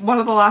box, like one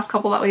of the last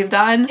couple that we've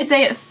done. It's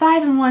a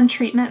 5-in-1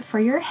 treatment for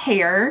your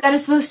hair that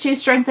is supposed to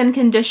strengthen,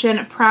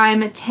 condition,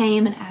 prime,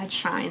 tame, and add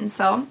shine.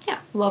 So yeah,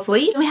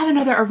 lovely. Then we have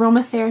another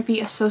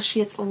Aromatherapy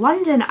Associates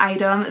London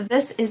item.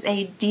 This is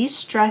a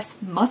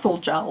de-stress muscle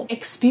gel.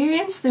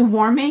 Experience the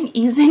warming,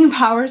 easing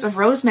powers of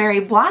rosemary,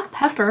 black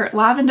pepper,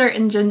 lavender,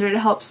 and ginger to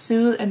help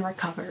soothe and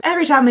recover.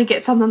 Every time we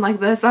get something like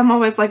this, I'm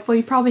always like, well,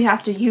 you probably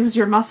have to use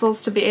your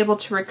muscles to be able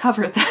to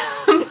recover them.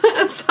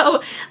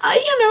 So,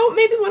 you know,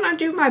 maybe when I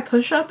do my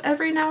push-up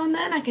every now and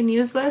then, I can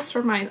use this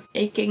for my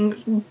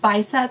aching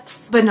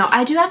biceps. But no,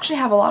 I do actually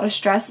have a lot of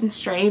stress and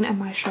strain in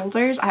my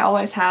shoulders. I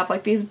always have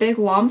like these big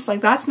lumps.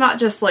 Like that's not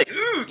just like,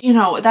 you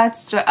know,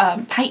 that's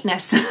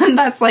tightness.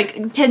 That's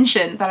like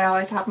tension that I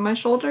always have in my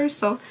shoulders.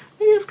 So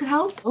maybe this could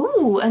help.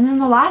 Ooh, and then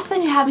the last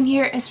thing I have in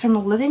here is from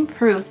Living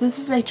Proof. This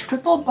is a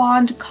triple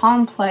bond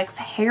complex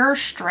hair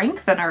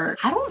strengthener.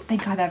 I don't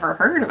think I've ever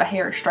heard of a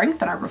hair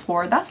strengthener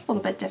before. That's a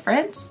little bit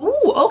different.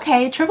 Ooh,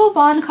 okay. Triple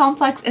bond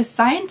complex is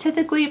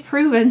scientifically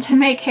proven to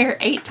make hair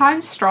 8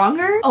 times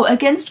stronger. Oh,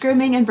 against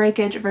grooming and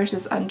breakage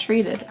versus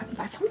untreated.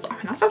 That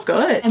sounds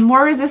good. And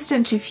more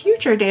resistant to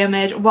future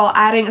damage while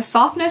adding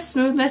softness,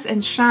 smoothness,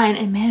 and shine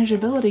and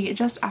manageability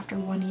just after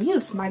 1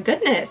 use. My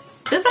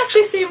goodness. This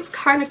actually seems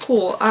kind of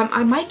cool.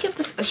 I might give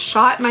this a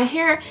shot. My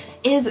hair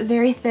is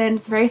very thin,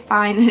 it's very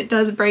fine, and it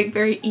does break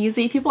very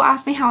easy. People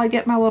ask me how I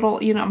get my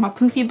little, you know, my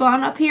poofy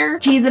bun up here.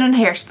 Teasing in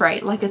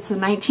hairspray like it's the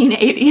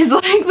 1980s.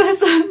 Like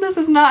this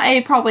is not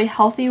a probably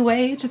healthy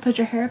way to put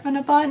your hair up in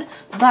a bun,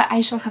 but I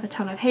just don't have a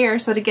ton of hair,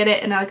 so to get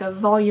it in like a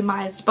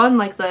volumized bun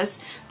like this,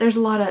 there's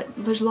a lot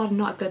of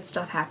not good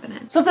stuff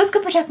happening. So if this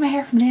could protect my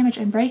hair from damage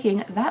and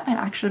breaking, that might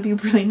actually be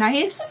really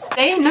nice.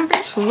 Day number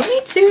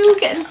 22,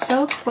 getting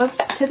so close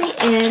to the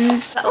end.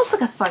 That looks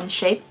like a fun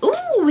shape.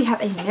 Ooh, we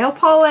have a nail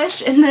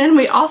polish, and then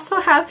we also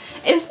have,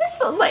 is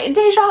this like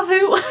deja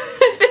vu?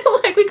 I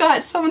feel like we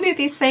got so many of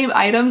these same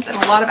items in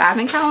a lot of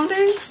advent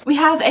calendars. We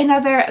have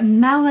another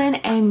Malin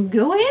and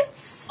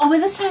Guits. Oh, but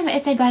this time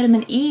it's a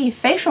vitamin E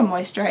facial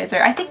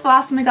moisturizer. I think the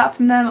last one we got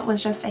from them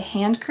was just a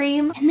hand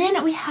cream. And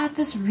then we have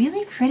this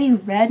really pretty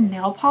red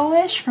nail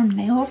polish from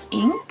Nails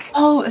Inc.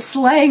 Oh,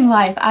 slaying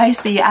life. I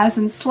see. As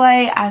in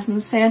slay, as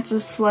in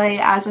Santa's sleigh,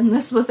 as in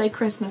this was a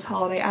Christmas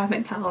holiday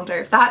advent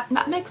calendar.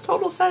 That makes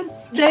total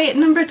sense. Day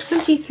number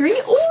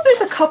 23. Oh, there's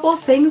a couple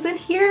things in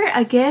here.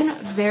 Again,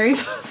 very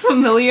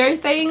familiar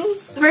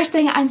things. The first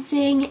thing I'm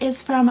seeing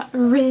is from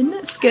Rin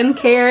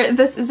Skincare.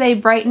 This is a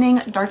brightening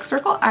dark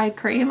circle eye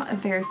cream.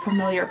 Very very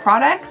familiar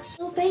product.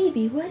 Oh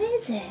baby, what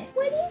is it?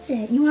 What is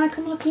it? You wanna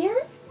come up here?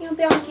 You wanna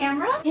be on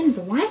camera? Tim's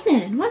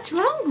whining. What's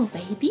wrong, little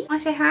baby?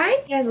 Wanna say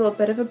hi? He has a little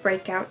bit of a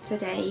breakout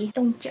today,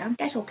 don't ya?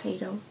 That's okay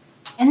though.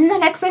 And then the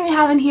next thing we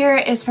have in here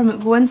is from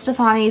Gwen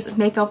Stefani's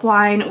makeup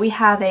line. We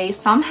have a,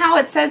 somehow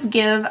it says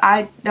give.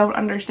 I don't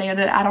understand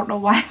it. I don't know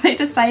why they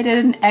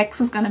decided an X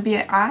was gonna be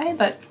an I,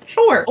 but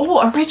sure.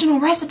 Oh, original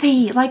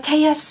recipe, like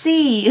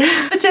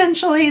KFC.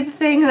 Potentially the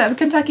thing that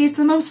Kentucky's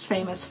the most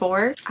famous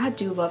for. I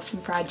do love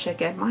some fried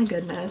chicken, my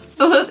goodness.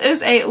 So this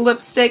is a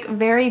lipstick,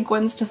 very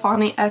Gwen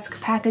Stefani-esque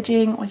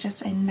packaging with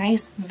just a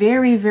nice,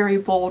 very, very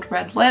bold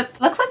red lip.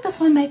 Looks like this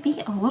one might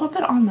be a little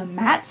bit on the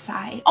matte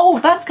side. Oh,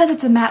 that's because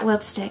it's a matte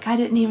lipstick. I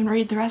didn't even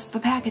read the rest of the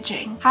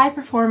packaging. High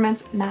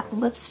performance matte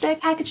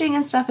lipstick. Packaging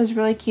and stuff is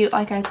really cute.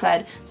 Like I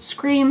said,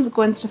 screams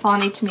Gwen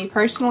Stefani to me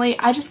personally.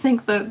 I just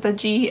think the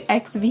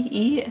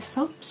GXVE is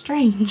so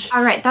strange.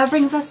 All right, that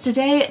brings us to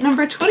day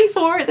number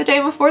 24, the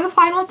day before the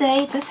final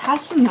day. This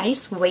has some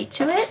nice weight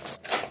to it.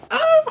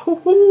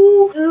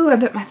 Oh, ooh, I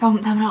bit my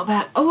thumbnail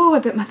back. Oh, I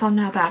bit my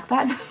thumbnail back.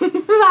 That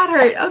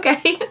hurt.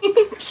 Okay,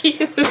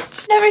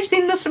 cute. Never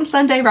seen this from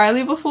Sunday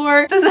Riley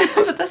before,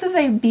 but this is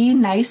a Be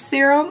Nice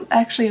serum.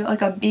 Actually,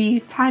 like a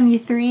B Tiny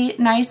 3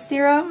 Nice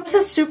serum. This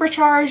is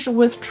supercharged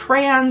with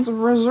trans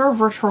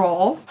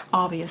resveratrol,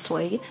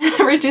 obviously. It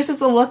reduces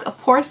the look of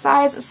pore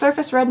size,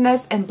 surface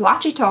redness, and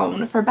blotchy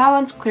tone for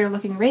balanced,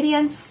 clear-looking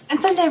radiance.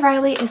 And Sunday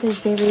Riley is a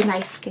very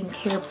nice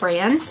skincare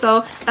brand,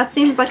 so that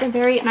seems like a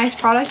very nice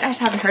product. I just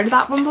haven't heard of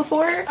that one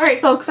before. All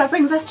right, folks, that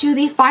brings us to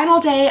the final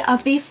day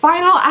of the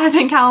final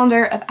advent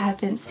calendar of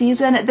Advent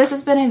season. This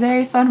has been a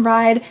very fun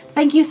ride.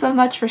 Thank you so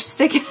much for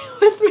sticking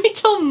with me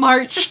till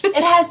March.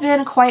 It has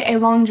been quite a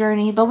long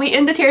journey, but we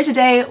ended here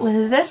today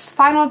with this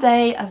final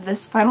day of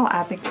this final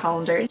advent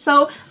calendar.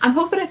 So I'm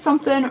hoping it's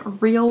something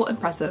real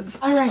impressive.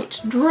 All right,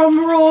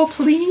 drum roll,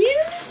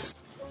 please.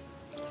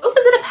 Oh,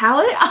 is it a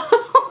palette?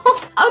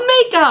 A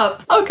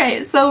makeup.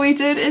 Okay, so we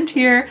did end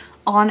here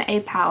on a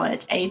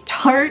palette, a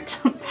Tarte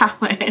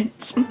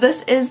palette.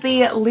 This is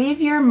the Leave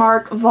Your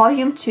Mark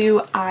Volume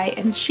 2 Eye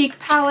and Cheek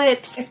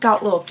palette. It's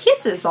got little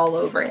kisses all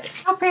over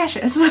it. How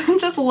precious.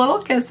 Just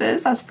little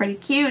kisses. That's pretty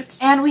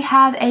cute. And we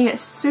have a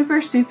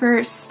super,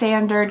 super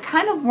standard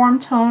kind of warm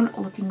tone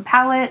looking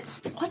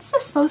palette. What's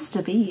this supposed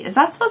to be? Is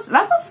that supposed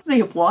to be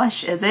a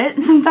blush, is it?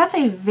 That's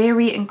a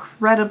very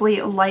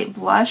incredibly light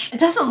blush. It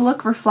doesn't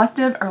look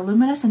reflective or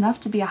luminous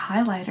enough to be a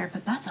highlighter,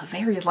 but that's a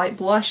very light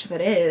blush if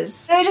it is.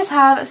 So I just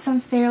have some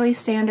fairly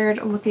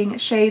standard looking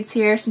shades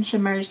here, some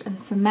shimmers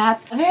and some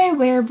mattes. A very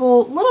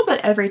wearable, little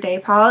bit everyday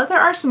palette. There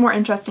are some more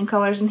interesting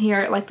colors in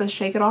here, like the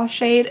Shake It Off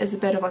shade is a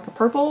bit of like a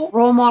purple.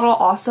 Role Model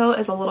also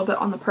is a little bit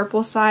on the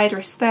purple side.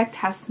 Respect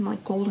has some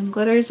like golden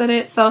glitters in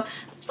it, so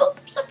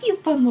there's a few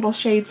fun little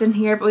shades in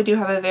here, but we do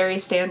have a very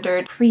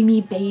standard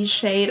creamy beige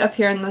shade up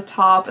here in the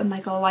top and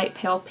like a light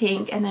pale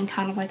pink and then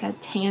kind of like a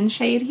tan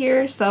shade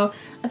here. So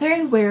a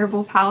very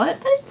wearable palette,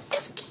 but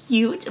it's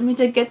cute. And we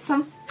did get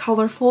some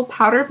colorful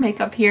powdered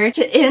makeup here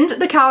to end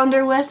the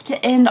calendar with,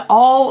 to end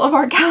all of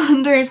our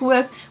calendars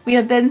with. We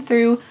have been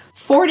through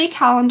 40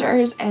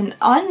 calendars, an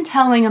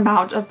untelling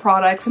amount of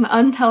products, an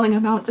untelling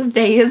amount of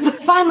days.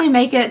 Finally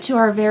make it to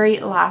our very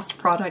last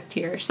product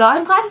here. So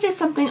I'm glad it is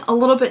something a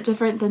little bit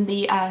different than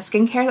the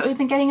skincare that we've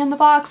been getting in the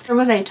box. There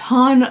was a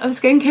ton of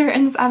skincare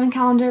in this advent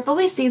calendar, but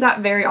we see that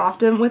very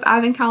often with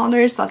advent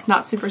calendars, so that's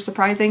not super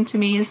surprising to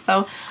me.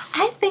 So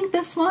I think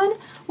this one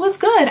was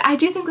good. I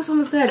do think this one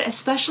was good,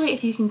 especially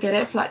if you can get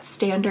it for that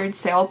standard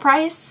sale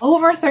price.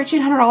 Over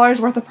 $1,300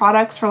 worth of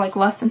products for like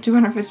less than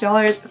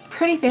 $250 is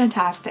pretty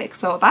fantastic.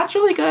 So that's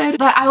really good.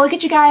 But I will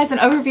get you guys an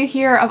overview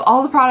here of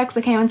all the products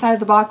that came inside of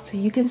the box so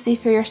you can see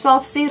for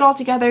yourself, see it all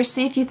together,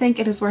 see if you think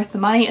it is worth the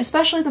money,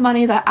 especially the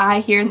money that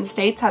I here in the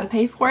States had to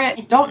pay for it.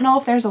 I don't know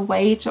if there's a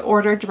way to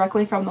order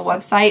directly from the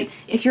website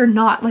if you're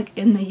not like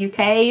in the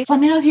UK. So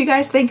let me know if you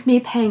guys think me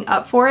paying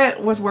up for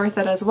it was worth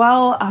it as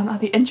well. I'll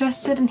be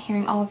interested in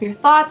hearing all of your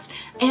thoughts,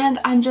 and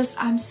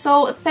I'm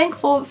so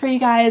thankful for you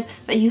guys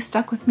that you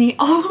stuck with me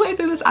all the way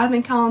through this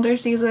advent calendar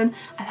season.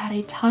 I've had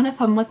a ton of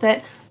fun with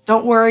it.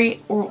 Don't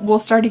worry, we'll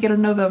start again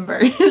in November.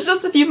 It's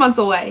just a few months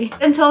away.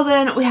 Until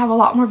then, we have a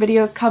lot more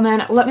videos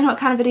coming. Let me know what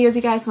kind of videos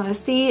you guys want to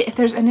see. If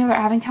there's any other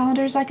advent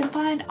calendars I can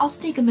find, I'll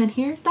sneak them in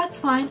here. That's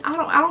fine. I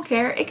don't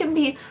care. It can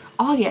be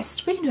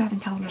August. We can do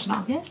advent calendars in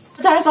August.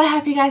 But that is all I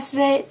have for you guys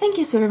today. Thank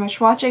you so very much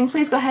for watching.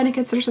 Please go ahead and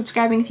consider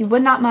subscribing if you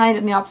would not mind,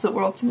 in the opposite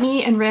world to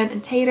me and Ren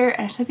and Tater.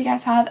 And I just hope you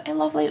guys have a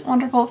lovely,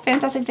 wonderful,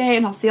 fantastic day,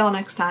 and I'll see y'all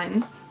next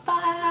time.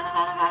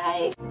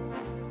 Bye!